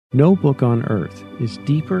No book on earth is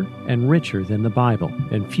deeper and richer than the Bible,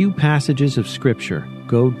 and few passages of Scripture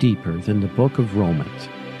go deeper than the book of Romans.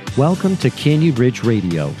 Welcome to Canyon Ridge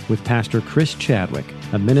Radio with Pastor Chris Chadwick,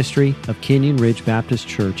 a ministry of Canyon Ridge Baptist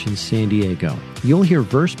Church in San Diego. You'll hear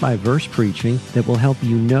verse-by-verse preaching that will help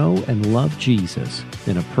you know and love Jesus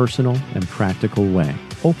in a personal and practical way.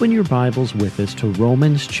 Open your Bibles with us to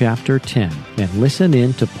Romans chapter 10 and listen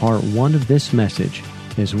in to part 1 of this message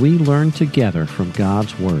as we learn together from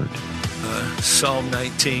God's Word. Psalm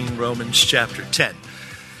 19, Romans chapter 10.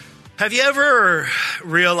 Have you ever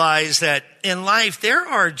realized that in life there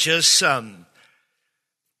are just some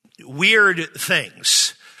weird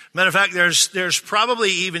things? Matter of fact, there's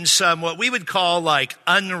probably even some what we would call like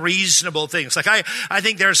unreasonable things. Like I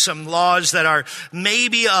think there's some laws that are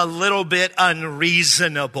maybe a little bit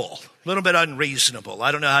unreasonable. A little bit unreasonable.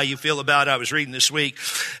 I don't know how you feel about it. I was reading this week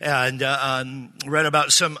and read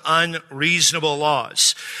about some unreasonable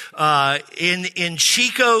laws. In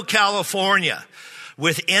Chico, California,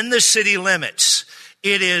 within the city limits,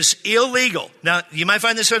 it is illegal. Now, you might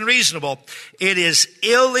find this unreasonable. It is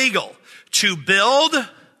illegal to build,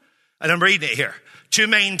 and I'm reading it here, to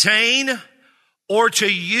maintain or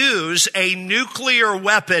to use a nuclear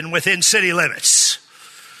weapon within city limits.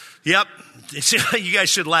 Yep. You guys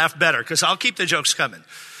should laugh better because I'll keep the jokes coming.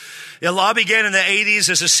 The law began in the 80s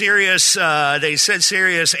as a serious, they said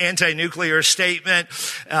serious anti-nuclear statement.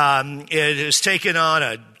 It has taken on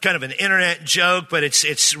a kind of an internet joke, but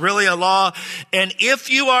it's really a law. And if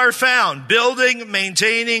you are found building,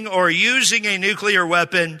 maintaining, or using a nuclear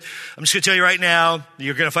weapon, I'm just going to tell you right now,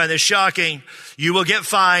 you're going to find this shocking, you will get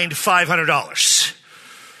fined $500.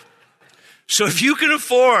 So if you can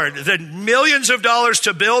afford the millions of dollars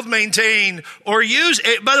to build, maintain, or use,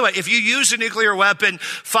 by the way, if you use a nuclear weapon,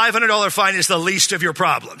 $500 fine is the least of your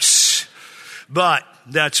problems. But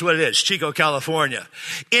that's what it is, Chico, California.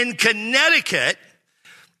 In Connecticut,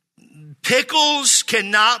 pickles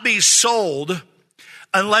cannot be sold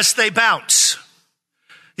unless they bounce.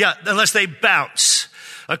 Yeah, unless they bounce.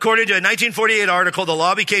 According to a 1948 article, the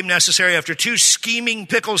law became necessary after two scheming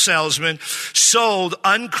pickle salesmen sold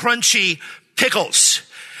uncrunchy pickles.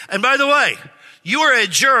 And by the way, you are a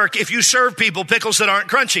jerk if you serve people pickles that aren't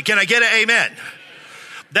crunchy. Can I get an amen?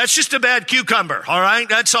 That's just a bad cucumber, all right?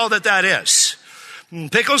 That's all that is.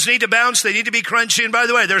 Pickles need to bounce. They need to be crunchy. And by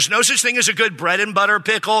the way, there's no such thing as a good bread and butter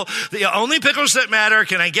pickle. The only pickles that matter,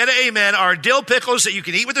 can I get an amen, are dill pickles that you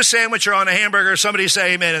can eat with a sandwich or on a hamburger. Somebody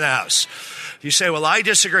say amen in the house. You say, well, I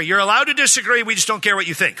disagree. You're allowed to disagree. We just don't care what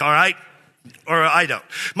you think, all right? Or I don't.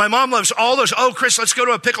 My mom loves all those. Oh, Chris, let's go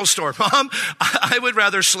to a pickle store. Mom, I would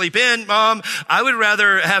rather sleep in. Mom, I would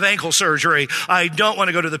rather have ankle surgery. I don't want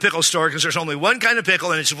to go to the pickle store because there's only one kind of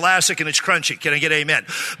pickle and it's Vlasic and it's crunchy. Can I get amen?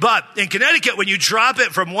 But in Connecticut, when you drop it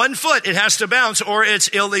from 1 foot, it has to bounce or it's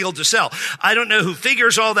illegal to sell. I don't know who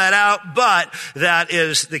figures all that out, but that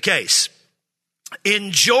is the case. In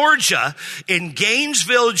Georgia, in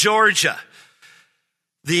Gainesville, Georgia,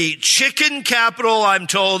 the chicken capital, I'm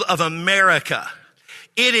told, of America,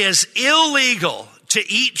 it is illegal to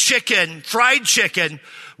eat chicken, fried chicken,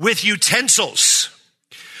 with utensils.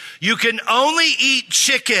 You can only eat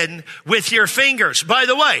chicken with your fingers. By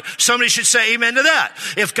the way, somebody should say amen to that.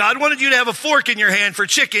 If God wanted you to have a fork in your hand for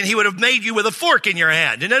chicken, he would have made you with a fork in your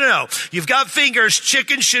hand. No. You've got fingers.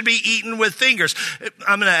 Chicken should be eaten with fingers.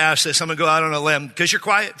 I'm going to ask this. I'm going to go out on a limb because you're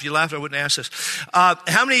quiet. If you laughed, I wouldn't ask this.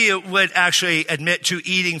 How many of you would actually admit to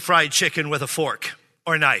eating fried chicken with a fork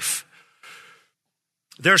or knife?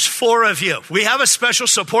 There's 4 of you. We have a special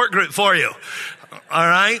support group for you. All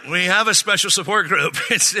right. We have a special support group.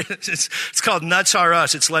 It's called Nuts Are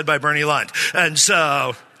Us. It's led by Bernie Lund. And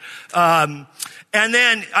so, and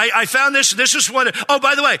then I found this is one. Oh,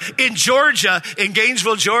 by the way, in Georgia, in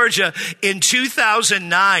Gainesville, Georgia, in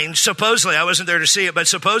 2009, supposedly, I wasn't there to see it, but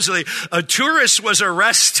supposedly a tourist was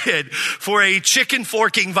arrested for a chicken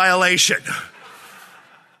forking violation.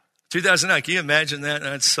 2009. Can you imagine that?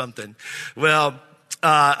 That's something. Well,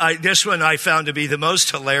 this one I found to be the most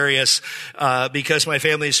hilarious, because my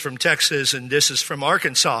family is from Texas and this is from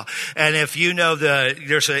Arkansas. And if you know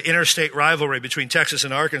there's an interstate rivalry between Texas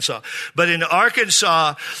and Arkansas. But in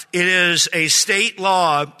Arkansas, it is a state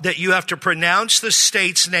law that you have to pronounce the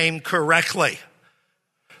state's name correctly.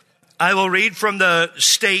 I will read from the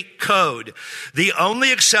state code. The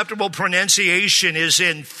only acceptable pronunciation is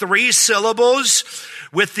in 3 syllables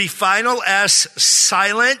with the final S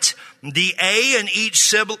silent. The A in each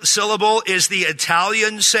syllable is the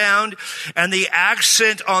Italian sound, and the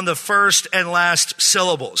accent on the first and last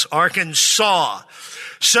syllables. Arkansas.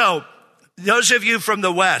 So, those of you from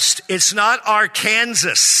the West, it's not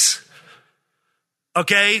Arkansas.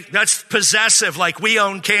 Okay, that's possessive, like we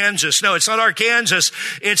own Kansas. No, it's not our Kansas,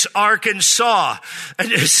 it's Arkansas.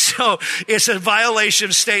 And so it's a violation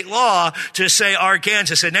of state law to say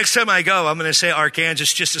Arkansas. And next time I go, I'm going to say Arkansas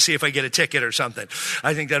just to see if I get a ticket or something.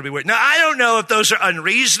 I think that'd be weird. Now, I don't know if those are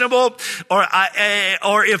unreasonable or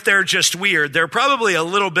if they're just weird. They're probably a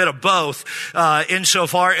little bit of both,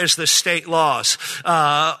 insofar as the state laws,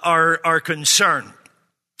 are concerned.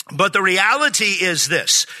 But the reality is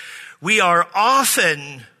this. We are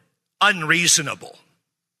often unreasonable.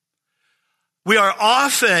 We are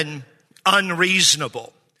often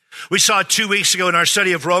unreasonable. We saw 2 weeks ago in our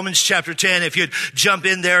study of Romans chapter 10, if you'd jump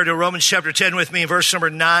in there to Romans chapter 10 with me in verse number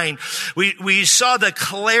 9, we saw the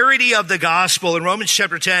clarity of the gospel in Romans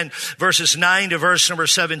chapter 10, verses 9 to verse number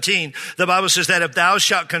 17. The Bible says that if thou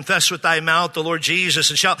shalt confess with thy mouth the Lord Jesus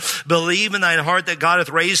and shalt believe in thine heart that God hath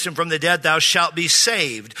raised him from the dead, thou shalt be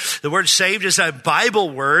saved. The word saved is a Bible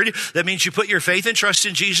word that means you put your faith and trust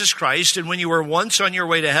in Jesus Christ. And when you were once on your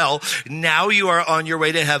way to hell, now you are on your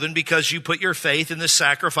way to heaven because you put your faith in the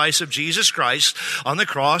sacrifice of Jesus Christ on the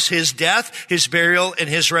cross, his death, his burial, and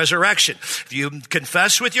his resurrection. If you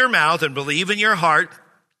confess with your mouth and believe in your heart,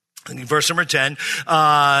 in verse number 10,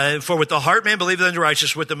 for with the heart man believeth unto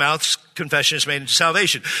righteousness, with the mouth confession is made unto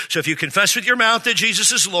salvation. So if you confess with your mouth that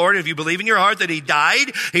Jesus is Lord, if you believe in your heart that he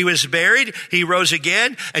died, he was buried, he rose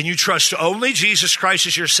again, and you trust only Jesus Christ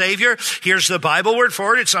as your Savior, here's the Bible word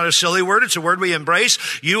for it. It's not a silly word. It's a word we embrace.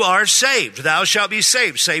 You are saved. Thou shalt be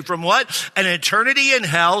saved. Saved from what? An eternity in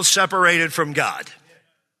hell separated from God.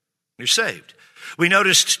 You're saved. We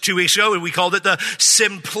noticed 2 weeks ago, we called it the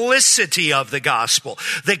simplicity of the gospel.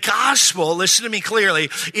 The gospel, listen to me clearly,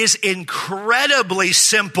 is incredibly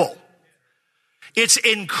simple. It's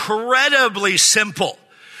incredibly simple.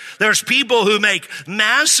 There's people who make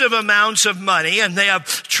massive amounts of money and they have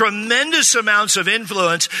tremendous amounts of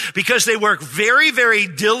influence because they work very, very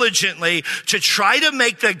diligently to try to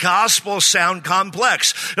make the gospel sound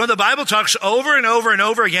complex. You know, the Bible talks over and over and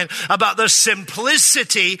over again about the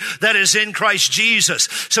simplicity that is in Christ Jesus.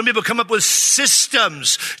 Some people come up with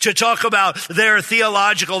systems to talk about their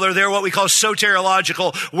theological or their what we call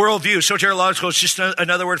soteriological worldview. Soteriological is just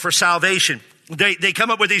another word for salvation. They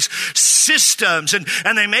come up with these systems and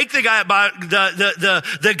they make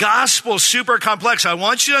the gospel super complex. I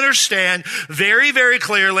want you to understand very, very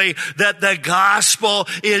clearly that the gospel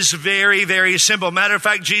is very, very simple. Matter of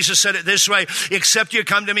fact, Jesus said it this way, except you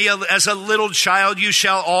come to me as a little child, you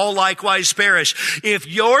shall all likewise perish. If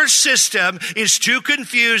your system is too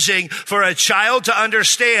confusing for a child to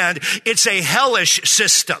understand, it's a hellish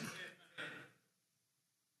system.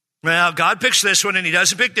 Well, God picks this one and he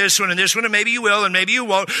doesn't pick this one and this one, and maybe you will and maybe you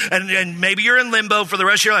won't, and maybe you're in limbo for the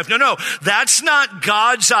rest of your life. No, that's not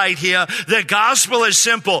God's idea. The gospel is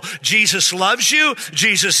simple. Jesus loves you.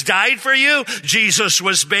 Jesus died for you. Jesus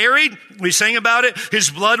was buried. We sang about it.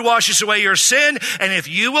 His blood washes away your sin. And if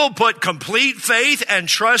you will put complete faith and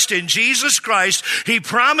trust in Jesus Christ, he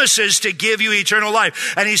promises to give you eternal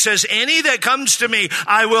life. And he says, any that comes to me,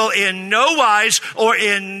 I will in no wise or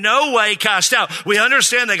in no way cast out. We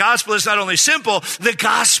understand the gospel is not only simple, the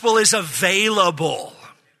gospel is available.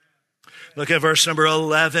 Look at verse number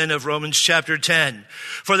 11 of Romans chapter 10.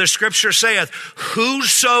 For the scripture saith,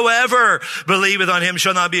 whosoever believeth on him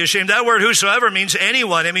shall not be ashamed. That word whosoever means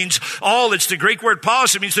anyone. It means all. It's the Greek word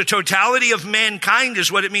pos. It means the totality of mankind is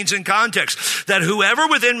what it means in context. That whoever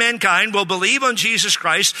within mankind will believe on Jesus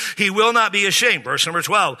Christ, he will not be ashamed. Verse number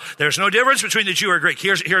 12. There's no difference between the Jew or Greek.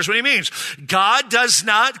 Here's what he means. God does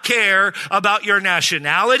not care about your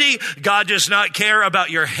nationality. God does not care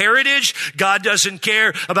about your heritage. God doesn't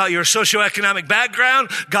care about your socioeconomic background.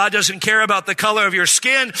 God doesn't care about the color of your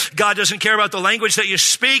skin. God doesn't care about the language that you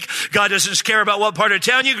speak. God doesn't care about what part of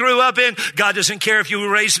town you grew up in. God doesn't care if you were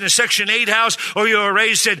raised in a Section 8 house or you were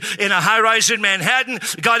raised in a high-rise in Manhattan.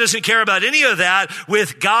 God doesn't care about any of that.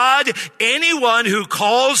 With God, anyone who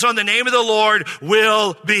calls on the name of the Lord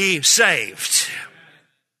will be saved.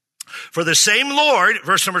 For the same Lord,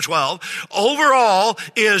 verse number 12, overall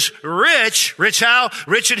is rich. Rich how?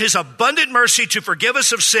 Rich in his abundant mercy to forgive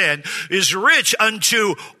us of sin, is rich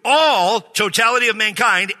unto all, totality of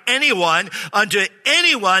mankind, unto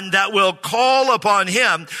anyone that will call upon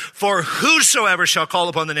him. For whosoever shall call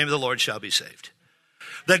upon the name of the Lord shall be saved.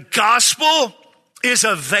 The gospel is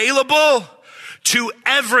available to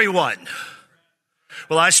everyone.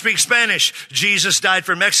 Well, I speak Spanish. Jesus died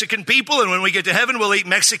for Mexican people, and when we get to heaven, we'll eat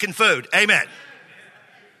Mexican food. Amen.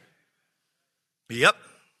 Yep.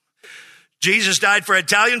 Jesus died for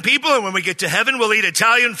Italian people, and when we get to heaven, we'll eat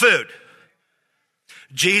Italian food.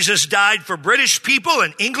 Jesus died for British people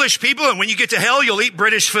and English people, and when you get to hell, you'll eat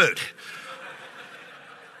British food.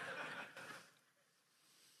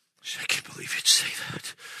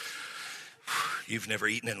 You've never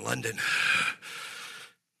eaten in London.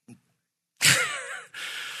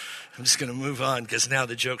 I'm just going to move on because now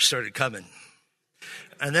the joke started coming.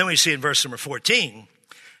 And then we see in verse number 14,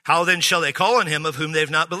 how then shall they call on him of whom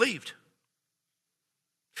they've not believed?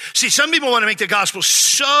 See, some people want to make the gospel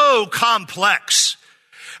so complex.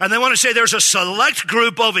 And they want to say there's a select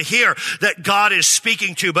group over here that God is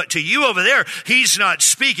speaking to, but to you over there, he's not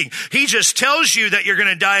speaking. He just tells you that you're going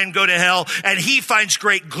to die and go to hell, and he finds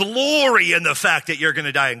great glory in the fact that you're going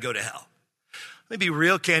to die and go to hell. Let me be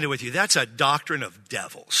real candid with you. That's a doctrine of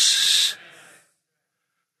devils.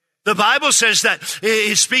 The Bible says that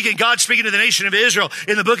God's speaking to the nation of Israel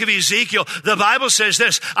in the book of Ezekiel. The Bible says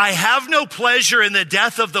this, I have no pleasure in the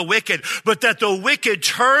death of the wicked, but that the wicked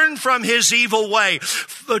turn from his evil way.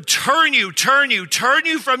 Turn you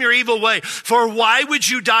from your evil way. For why would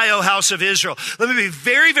you die, O house of Israel? Let me be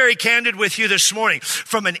very, very candid with you this morning.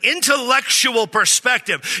 From an intellectual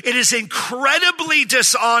perspective, it is incredibly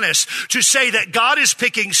dishonest to say that God is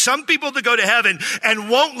picking some people to go to heaven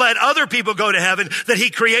and won't let other people go to heaven, that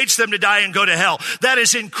he creates them to die and go to hell. That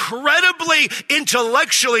is incredibly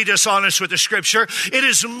intellectually dishonest with the scripture. It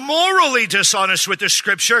is morally dishonest with the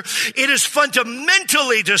scripture. It is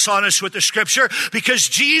fundamentally dishonest with the scripture, because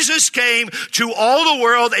Jesus came to all the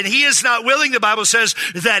world and he is not willing, the Bible says,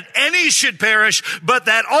 that any should perish, but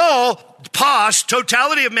that all,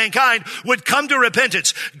 totality of mankind, would come to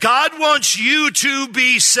repentance. God wants you to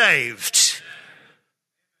be saved.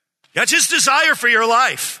 That's his desire for your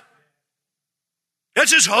life.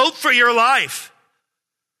 That's his hope for your life.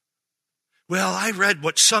 Well, I read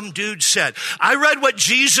what some dude said. I read what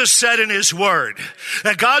Jesus said in his word.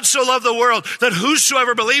 That God so loved the world that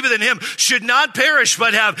whosoever believeth in him should not perish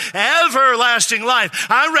but have everlasting life.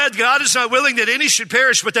 I read God is not willing that any should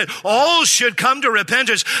perish but that all should come to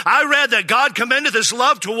repentance. I read that God commendeth his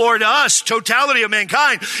love toward us, totality of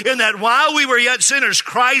mankind, in that while we were yet sinners,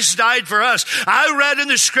 Christ died for us. I read in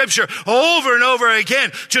the scripture over and over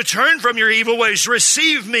again to turn from your evil ways,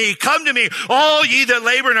 receive me, come to me, all ye that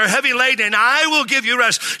labor and are heavy laden, and I will give you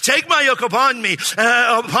rest. Take my yoke upon you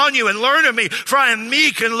and learn of me, for I am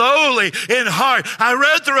meek and lowly in heart. I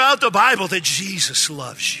read throughout the Bible that Jesus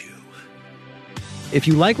loves you. If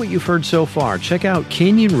you like what you've heard so far, check out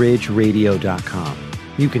CanyonRidgeRadio.com.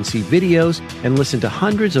 You can see videos and listen to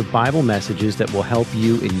hundreds of Bible messages that will help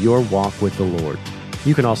you in your walk with the Lord.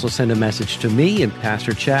 You can also send a message to me and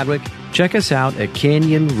Pastor Chadwick. Check us out at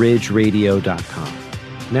CanyonRidgeRadio.com.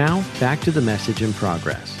 Now, back to the message in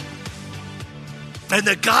progress. And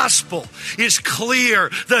the gospel is clear.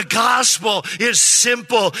 The gospel is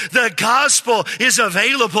simple. The gospel is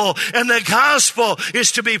available. And the gospel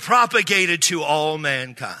is to be propagated to all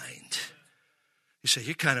mankind. You say,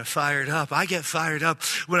 you're kind of fired up. I get fired up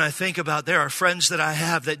when I think about there are friends that I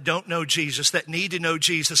have that don't know Jesus, that need to know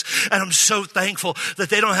Jesus. And I'm so thankful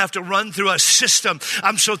that they don't have to run through a system.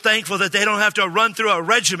 I'm so thankful that they don't have to run through a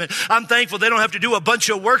regimen. I'm thankful they don't have to do a bunch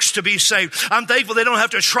of works to be saved. I'm thankful they don't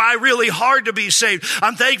have to try really hard to be saved.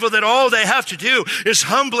 I'm thankful that all they have to do is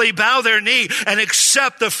humbly bow their knee and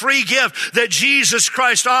accept the free gift that Jesus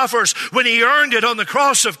Christ offers when he earned it on the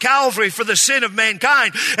cross of Calvary for the sin of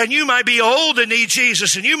mankind. And you might be old and need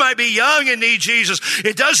Jesus, and you might be young and need Jesus.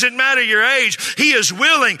 It doesn't matter your age. He is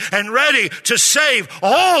willing and ready to save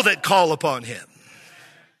all that call upon him.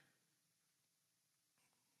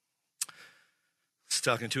 I was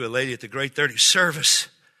talking to a lady at the Great 30 service,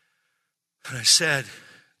 and I said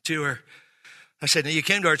to her, now you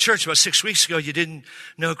came to our church about 6 weeks ago. You didn't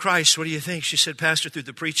know Christ. What do you think? She said, Pastor, through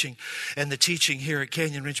the preaching and the teaching here at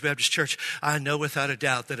Canyon Ridge Baptist Church, I know without a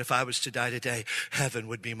doubt that if I was to die today, heaven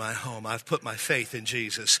would be my home. I've put my faith in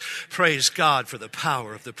Jesus. Praise God for the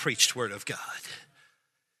power of the preached word of God.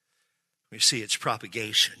 We see its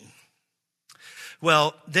propagation.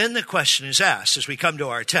 Well, then the question is asked as we come to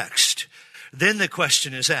our text. Then the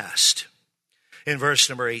question is asked in verse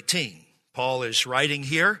number 18. Paul is writing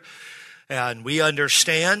here. And we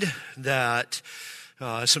understand that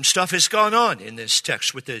some stuff has gone on in this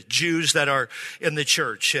text with the Jews that are in the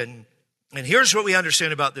church. And here's what we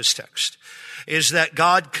understand about this text, is that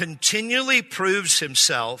God continually proves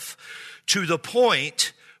himself to the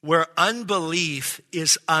point where unbelief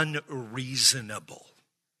is unreasonable.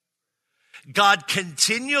 God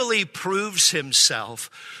continually proves himself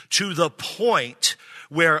to the point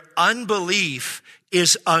where unbelief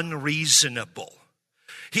is unreasonable.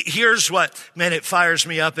 Here's what, man, it fires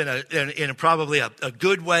me up in a probably a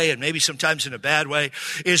good way and maybe sometimes in a bad way,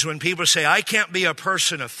 is when people say, I can't be a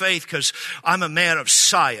person of faith because I'm a man of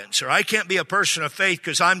science, or I can't be a person of faith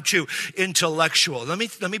because I'm too intellectual. Let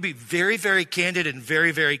me be very, very candid and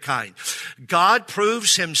very, very kind. God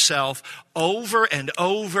proves himself over and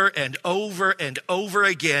over and over and over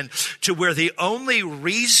again to where the only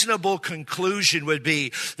reasonable conclusion would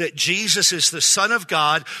be that Jesus is the Son of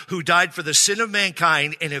God who died for the sin of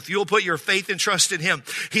mankind, and if you'll put your faith and trust in him,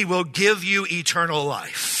 he will give you eternal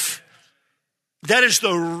life. That is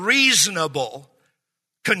the reasonable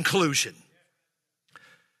conclusion.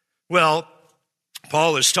 Well,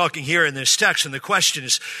 Paul is talking here in this text, and the question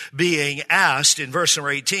is being asked in verse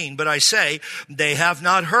number 18, but I say, they have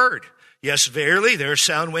not heard. Yes, verily, their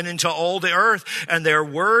sound went into all the earth, and their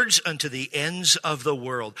words unto the ends of the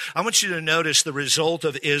world. I want you to notice the result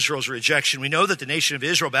of Israel's rejection. We know that the nation of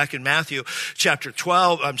Israel back in Matthew chapter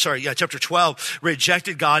 12,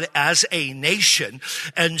 rejected God as a nation.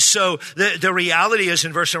 And so the reality is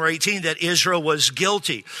in verse number 18 that Israel was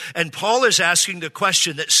guilty. And Paul is asking the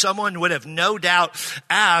question that someone would have no doubt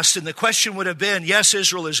asked, and the question would have been, yes,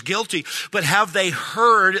 Israel is guilty, but have they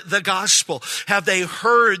heard the gospel? Have they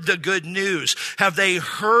heard the good news? Have they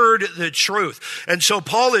heard the truth? And so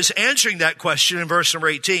Paul is answering that question in verse number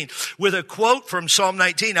 18 with a quote from Psalm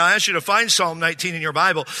 19. Now I ask you to find Psalm 19 in your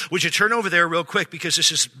Bible. Would you turn over there real quick, because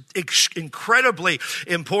this is incredibly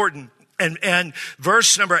important. And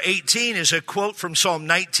verse number 18 is a quote from Psalm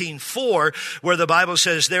 19:4, where the Bible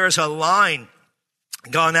says, there is a line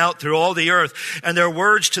gone out through all the earth, and their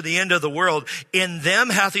words to the end of the world. In them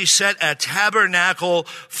hath he set a tabernacle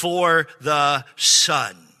for the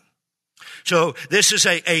sun. So this is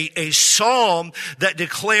a psalm that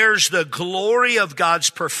declares the glory of God's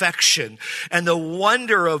perfection and the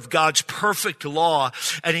wonder of God's perfect law.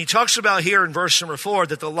 And he talks about here in verse number 4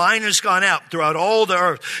 that the line has gone out throughout all the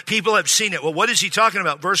earth. People have seen it. Well, what is he talking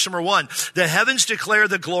about? Verse number 1, the heavens declare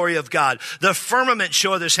the glory of God. The firmament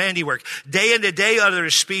showeth his handiwork. Day unto day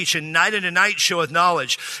uttereth speech, and night unto night showeth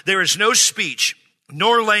knowledge. There is no speech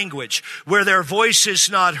nor language where their voice is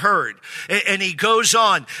not heard. And he goes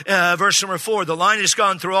on, verse number 4, the line has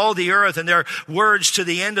gone through all the earth, and their words to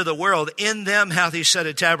the end of the world. In them hath he set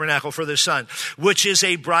a tabernacle for the sun, which is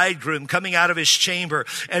a bridegroom coming out of his chamber,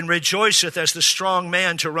 and rejoiceth as the strong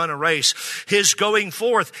man to run a race. His going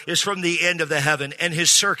forth is from the end of the heaven, and his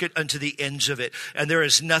circuit unto the ends of it. And there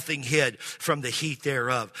is nothing hid from the heat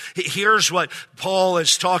thereof. Here's what Paul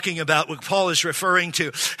is talking about, what Paul is referring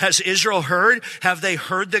to. Has Israel heard? Have they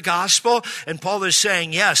heard the gospel? And Paul is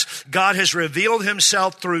saying, yes, God has revealed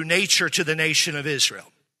himself through nature to the nation of Israel.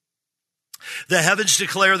 The heavens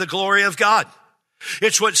declare the glory of God.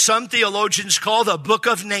 It's what some theologians call the book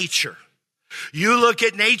of nature. You look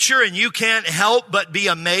at nature and you can't help but be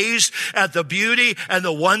amazed at the beauty and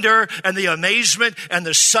the wonder and the amazement and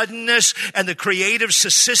the suddenness and the creative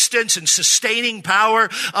subsistence and sustaining power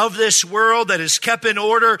of this world that is kept in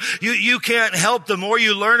order. You can't help, the more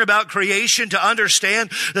you learn about creation, to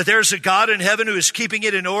understand that there's a God in heaven who is keeping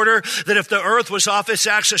it in order, that if the earth was off its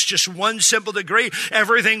axis just one simple degree,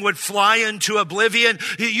 everything would fly into oblivion.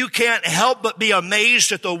 You can't help but be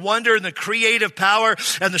amazed at the wonder and the creative power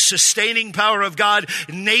and the sustaining power of God.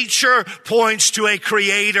 Nature points to a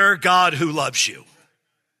creator God who loves you.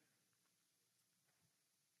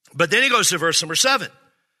 But then he goes to verse number 7.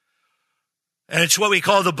 And it's what we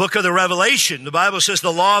call the book of the Revelation. The Bible says the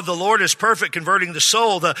law of the Lord is perfect, converting the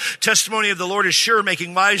soul. The testimony of the Lord is sure,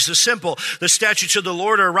 making wise the simple. The statutes of the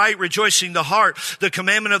Lord are right, rejoicing the heart. The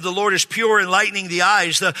commandment of the Lord is pure, enlightening the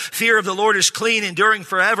eyes. The fear of the Lord is clean, enduring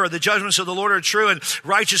forever. The judgments of the Lord are true and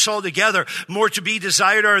righteous altogether. More to be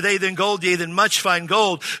desired are they than gold, yea, than much fine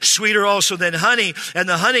gold. Sweeter also than honey and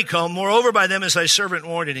the honeycomb. Moreover, by them is thy servant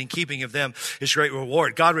warned, and in keeping of them is great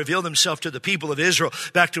reward. God revealed himself to the people of Israel.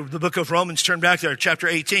 Back to the book of Romans, turn back there, chapter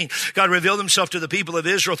 18. God revealed himself to the people of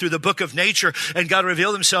Israel through the book of nature, and God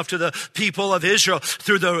revealed himself to the people of Israel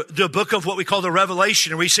through the book of what we call the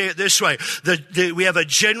Revelation. And we say it this way, we have a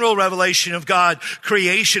general revelation of God,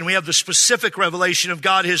 creation. We have the specific revelation of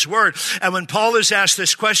God, his word. And when Paul is asked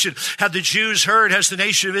this question, have the Jews heard? Has the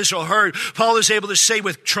nation of Israel heard? Paul is able to say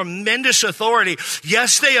with tremendous authority,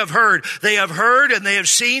 yes, they have heard. They have heard and they have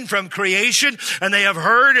seen from creation, and they have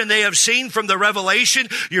heard and they have seen from the revelation.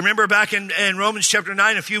 You remember back in Romans chapter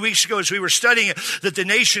 9 a few weeks ago as we were studying it, that the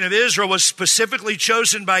nation of Israel was specifically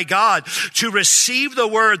chosen by God to receive the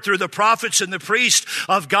word through the prophets and the priests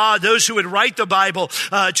of God, those who would write the Bible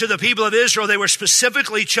to the people of Israel. They were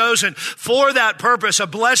specifically chosen for that purpose, a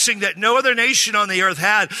blessing that no other nation on the earth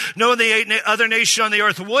had, no other nation on the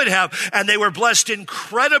earth would have, and they were blessed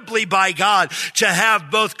incredibly by God to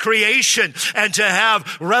have both creation and to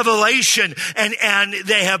have revelation, and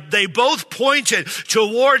they both pointed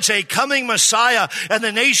towards a coming Messiah. And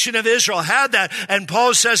the nation of Israel had that. And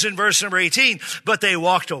Paul says in verse number 18, but they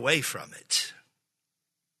walked away from it.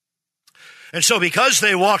 And so because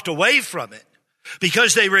they walked away from it,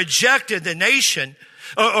 Because they rejected the nation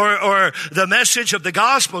or the message of the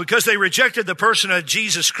gospel, because they rejected the person of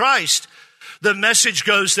Jesus Christ, the message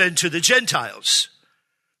goes then to the Gentiles.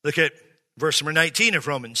 Look at verse number 19 of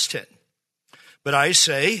Romans 10. But I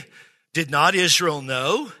say, did not Israel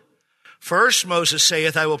know? First Moses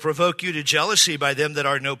saith, I will provoke you to jealousy by them that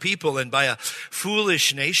are no people, and by a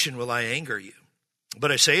foolish nation will I anger you. But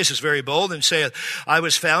Isaiah is very bold and saith, I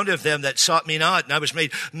was found of them that sought me not, and I was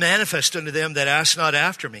made manifest unto them that asked not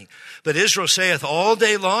after me. But Israel saith, all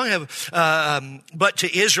day long but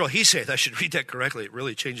to Israel he saith, I should read that correctly, it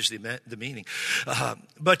really changes the meaning.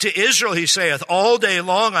 But to Israel he saith, all day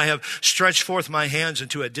long I have stretched forth my hands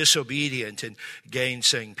unto a disobedient and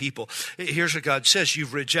gainsaying people. Here's what God says,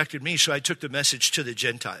 you've rejected me, so I took the message to the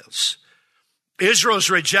Gentiles. Israel's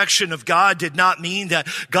rejection of God did not mean that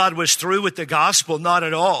God was through with the gospel, not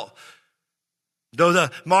at all. Though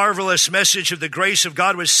the marvelous message of the grace of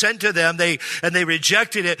God was sent to them, they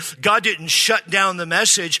rejected it. God didn't shut down the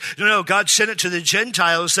message. No, God sent it to the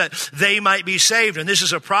Gentiles that they might be saved. And this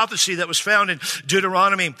is a prophecy that was found in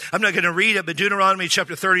Deuteronomy. I'm not going to read it, but Deuteronomy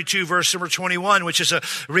chapter 32, verse number 21, which is a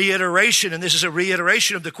reiteration. And this is a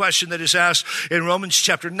reiteration of the question that is asked in Romans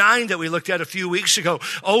chapter 9 that we looked at a few weeks ago.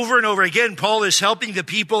 Over and over again, Paul is helping the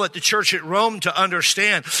people at the church at Rome to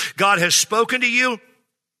understand God has spoken to you.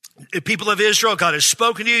 People of Israel, God has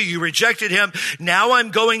spoken to you. You rejected him. Now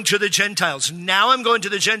I'm going to the Gentiles. Now I'm going to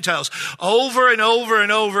the Gentiles over and over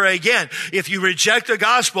and over again. If you reject the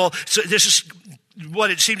gospel, so this is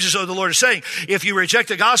what it seems as though the Lord is saying. If you reject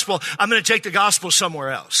the gospel, I'm going to take the gospel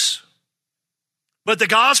somewhere else. But the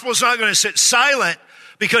gospel is not going to sit silent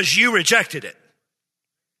because you rejected it.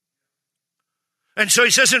 And so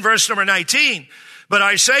he says in verse number 19, but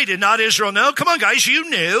I say, did not Israel know? Come on, guys, you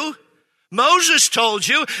knew. Moses told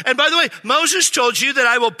you, and by the way, Moses told you that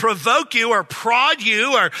I will provoke you or prod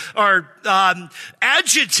you or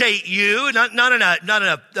agitate you, not in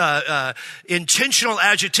a intentional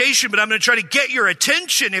agitation, but I'm going to try to get your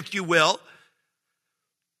attention, if you will.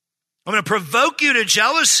 I'm going to provoke you to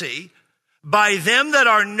jealousy by them that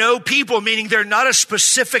are no people, meaning they're not a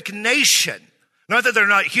specific nation. Not that they're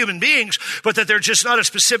not human beings, but that they're just not a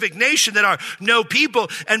specific nation, that are no people.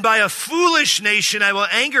 And by a foolish nation, I will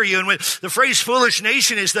anger you. And when the phrase foolish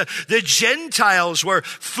nation is the Gentiles were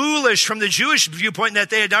foolish from the Jewish viewpoint, that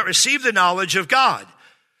they had not received the knowledge of God.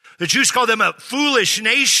 The Jews call them foolish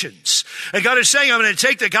nations. And God is saying, I'm going to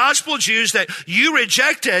take the gospel Jews that you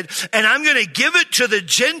rejected, and I'm going to give it to the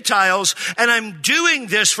Gentiles. And I'm doing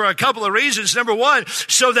this for a couple of reasons. Number one,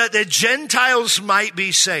 so that the Gentiles might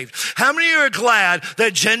be saved. How many are glad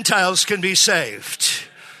that Gentiles can be saved?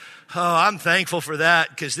 Oh, I'm thankful for that,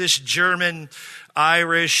 because this German,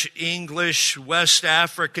 Irish, English, West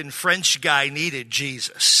African, French guy needed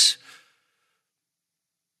Jesus.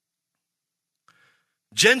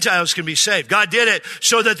 Gentiles can be saved. God did it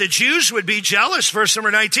so that the Jews would be jealous. Verse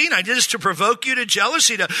number 19, I did this to provoke you to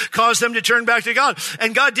jealousy, to cause them to turn back to God.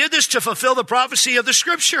 And God did this to fulfill the prophecy of the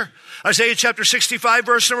scripture. Isaiah chapter 65,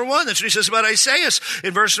 verse number 1. That's what he says about Isaiah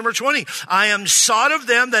in verse number 20. I am sought of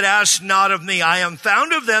them that asked not of me. I am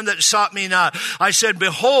found of them that sought me not. I said,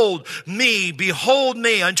 behold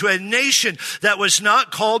me, unto a nation that was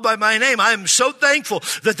not called by my name. I am so thankful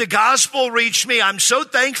that the gospel reached me. I'm so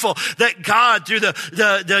thankful that God, through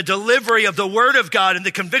the delivery of the word of God and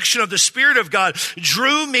the conviction of the Spirit of God,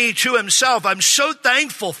 drew me to himself. I'm so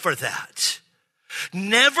thankful for that.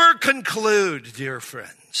 Never conclude, dear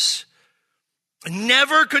friends,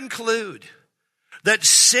 never conclude that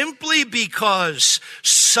simply because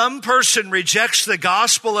some person rejects the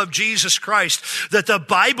gospel of Jesus Christ, that the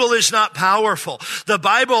Bible is not powerful. The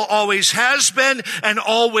Bible always has been and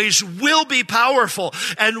always will be powerful.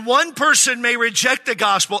 And one person may reject the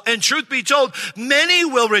gospel, and truth be told, many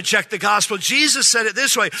will reject the gospel. Jesus said it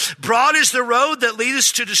this way, broad is the road that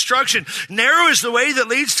leads to destruction. Narrow is the way that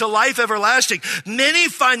leads to life everlasting. Many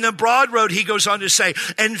find the broad road, he goes on to say,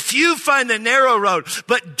 and few find the narrow road.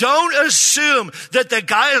 But don't assume that the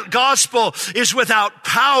gospel is without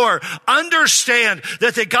power. Understand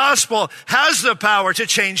that the gospel has the power to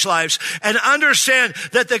change lives, and understand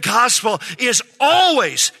that the gospel is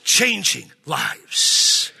always changing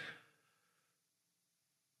lives.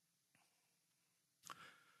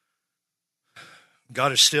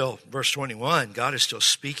 God is still, verse 21, God is still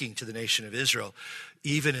speaking to the nation of Israel,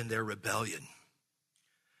 even in their rebellion.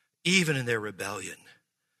 Even in their rebellion.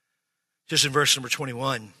 Just in verse number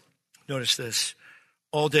 21, notice this.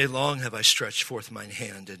 All day long have I stretched forth mine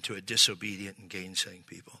hand unto a disobedient and gainsaying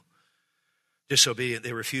people. Disobedient,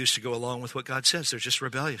 they refuse to go along with what God says. They're just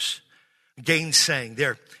rebellious. Gainsaying,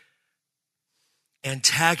 they're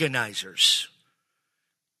antagonizers.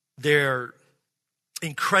 They're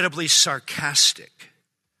incredibly sarcastic.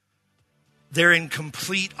 They're in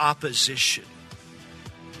complete opposition.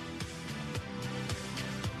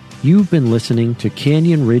 You've been listening to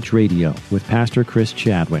Canyon Ridge Radio with Pastor Chris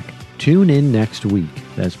Chadwick. Tune in next week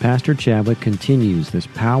as Pastor Chadwick continues this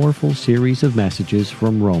powerful series of messages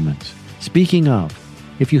from Romans. Speaking of,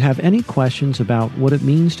 if you have any questions about what it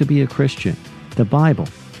means to be a Christian, the Bible,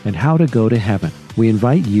 and how to go to heaven, we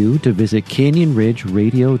invite you to visit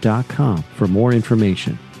CanyonRidgeRadio.com for more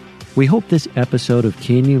information. We hope this episode of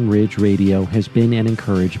Canyon Ridge Radio has been an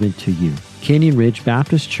encouragement to you. Canyon Ridge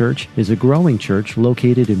Baptist Church is a growing church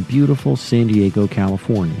located in beautiful San Diego,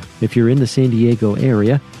 California. If you're in the San Diego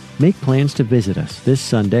area, make plans to visit us this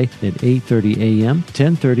Sunday at 8:30 a.m.,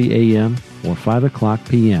 10:30 a.m., or 5 o'clock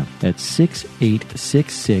p.m. at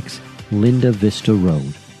 6866 Linda Vista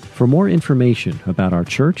Road. For more information about our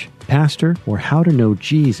church, pastor, or how to know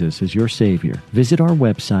Jesus as your Savior, visit our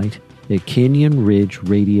website at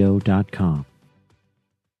CanyonRidgeRadio.com.